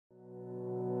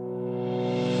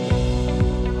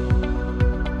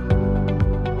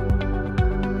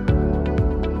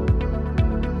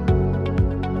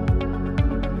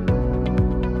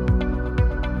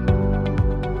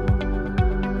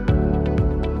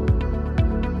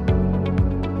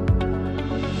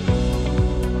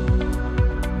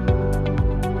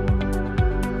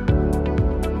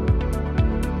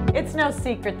no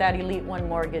secret that Elite One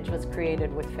Mortgage was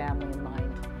created with family in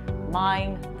mind.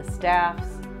 Mine, the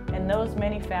staff's, and those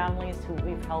many families who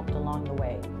we've helped along the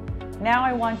way. Now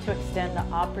I want to extend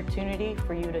the opportunity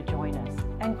for you to join us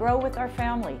and grow with our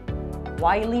family.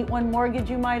 Why Elite One Mortgage,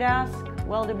 you might ask?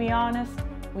 Well, to be honest,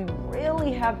 we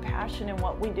really have passion in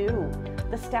what we do.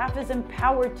 The staff is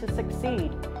empowered to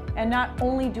succeed. And not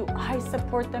only do I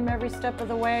support them every step of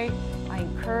the way, I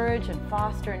encourage and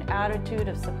foster an attitude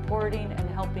of supporting and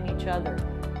helping each other.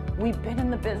 We've been in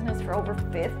the business for over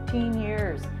 15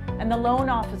 years, and the loan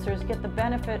officers get the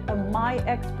benefit of my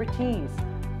expertise.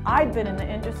 I've been in the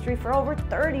industry for over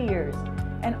 30 years,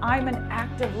 and I'm an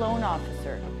active loan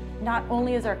officer. Not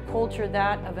only is our culture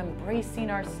that of embracing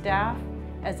our staff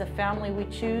as a family we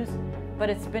choose, but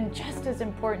it's been just as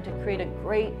important to create a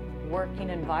great working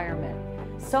environment.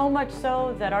 So much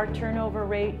so that our turnover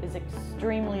rate is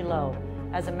extremely low.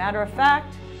 As a matter of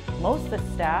fact, most of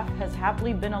the staff has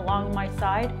happily been along my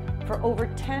side for over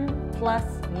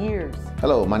 10+ years.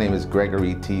 Hello, my name is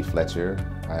Gregory T. Fletcher.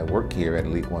 I work here at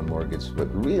Elite One Mortgage, but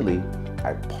really,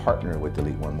 I partner with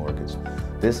Elite One Mortgage.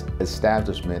 This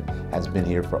establishment has been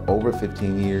here for over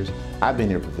 15 years. I've been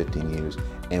here for 15 years,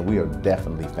 and we are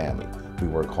definitely family. We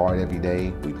work hard every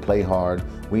day, we play hard,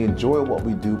 we enjoy what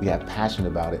we do, we have passion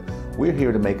about it. We're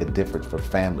here to make a difference for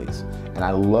families. And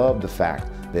I love the fact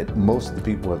that most of the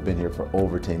people have been here for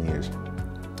over 10 years.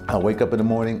 I wake up in the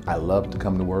morning, I love to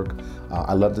come to work.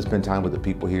 I love to spend time with the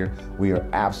people here. We are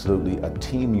absolutely a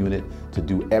team unit to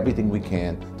do everything we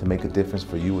can to make a difference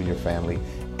for you and your family.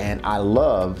 And I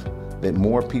love that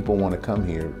more people want to come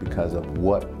here because of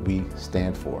what we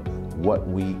stand for, what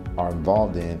we are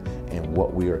involved in, and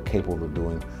what we are capable of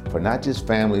doing for not just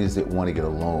families that want to get a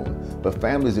loan, but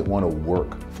families that want to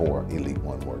work for Elite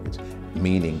One Mortgage,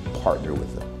 meaning partner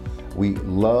with them. We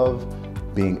love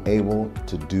being able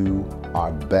to do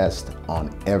our best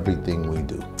on everything we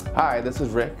do. Hi, this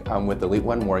is Rick. I'm with Elite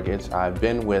One Mortgage. I've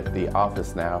been with the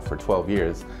office now for 12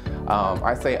 years.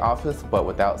 I say office, but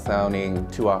without sounding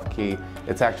too off-key,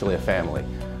 it's actually a family.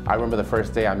 I remember the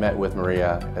first day I met with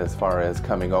Maria as far as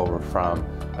coming over from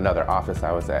another office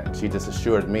I was at. She just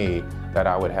assured me that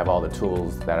I would have all the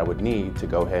tools that I would need to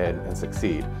go ahead and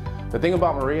succeed. The thing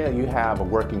about Maria, you have a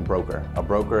working broker, a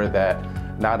broker that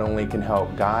not only can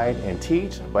help guide and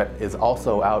teach, but is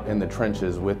also out in the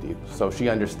trenches with you. So she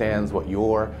understands what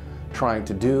you're trying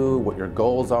to do, what your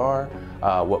goals are,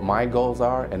 what my goals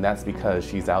are, and that's because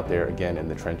she's out there again in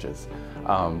the trenches.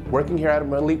 Working here at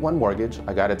Elite One Mortgage,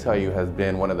 I gotta tell you, has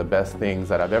been one of the best things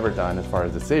that I've ever done as far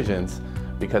as decisions,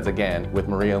 because again, with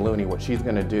Maria Looney, what she's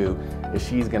gonna do is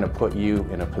she's gonna put you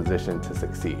in a position to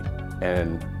succeed.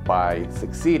 And by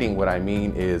succeeding, what I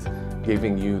mean is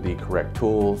giving you the correct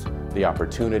tools, the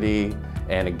opportunity,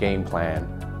 and a game plan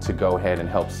to go ahead and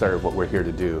help serve what we're here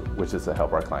to do, which is to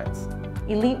help our clients.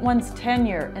 Elite One's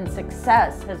tenure and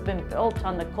success has been built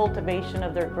on the cultivation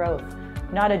of their growth.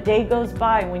 Not a day goes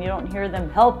by when you don't hear them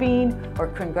helping or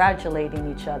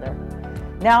congratulating each other.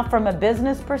 Now, from a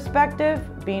business perspective,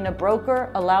 being a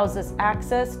broker allows us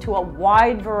access to a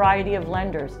wide variety of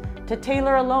lenders to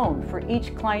tailor a loan for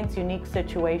each client's unique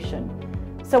situation.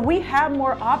 So we have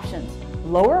more options,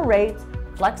 lower rates,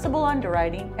 flexible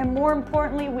underwriting, and more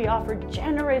importantly, we offer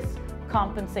generous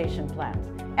compensation plans.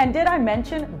 And did I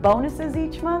mention bonuses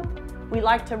each month? We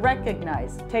like to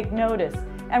recognize, take notice,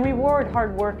 and reward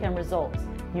hard work and results.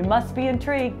 You must be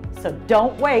intrigued, so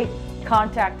don't wait.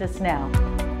 Contact us now.